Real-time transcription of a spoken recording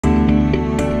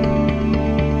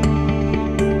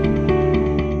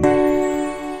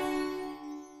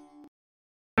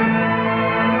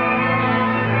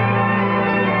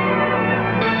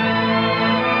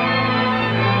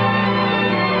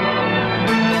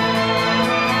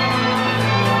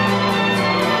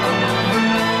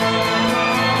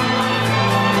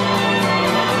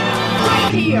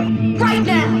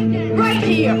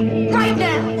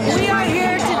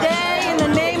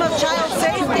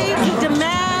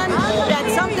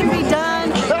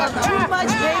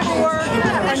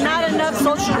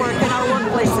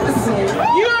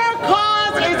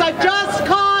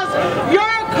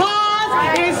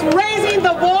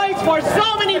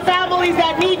families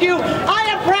that need you. I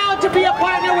am proud to be a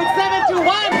partner with 721.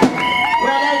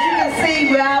 Well, as you can see,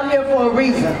 we're out here for a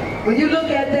reason. When you look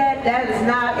at that, that is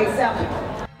not acceptable.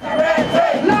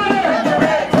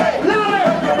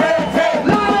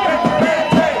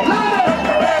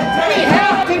 We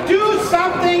have to do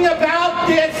something about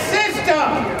this system.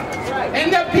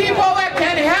 And the people that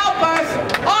can help us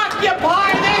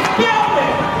occupy this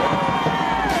building.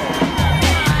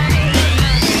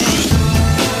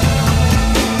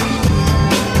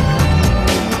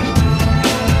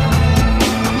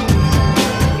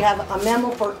 We have a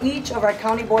memo for each of our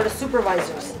County Board of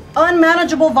Supervisors.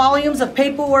 Unmanageable volumes of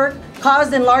paperwork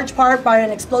caused in large part by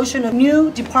an explosion of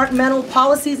new departmental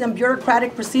policies and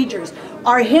bureaucratic procedures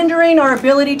are hindering our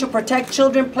ability to protect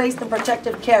children placed in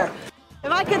protective care.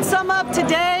 If I could sum up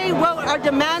today what our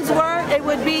demands were, it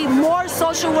would be more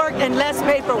social work and less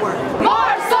paperwork.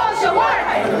 More social work,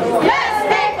 less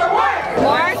paperwork.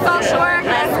 More social work,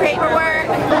 less paperwork.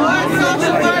 More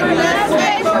social work, less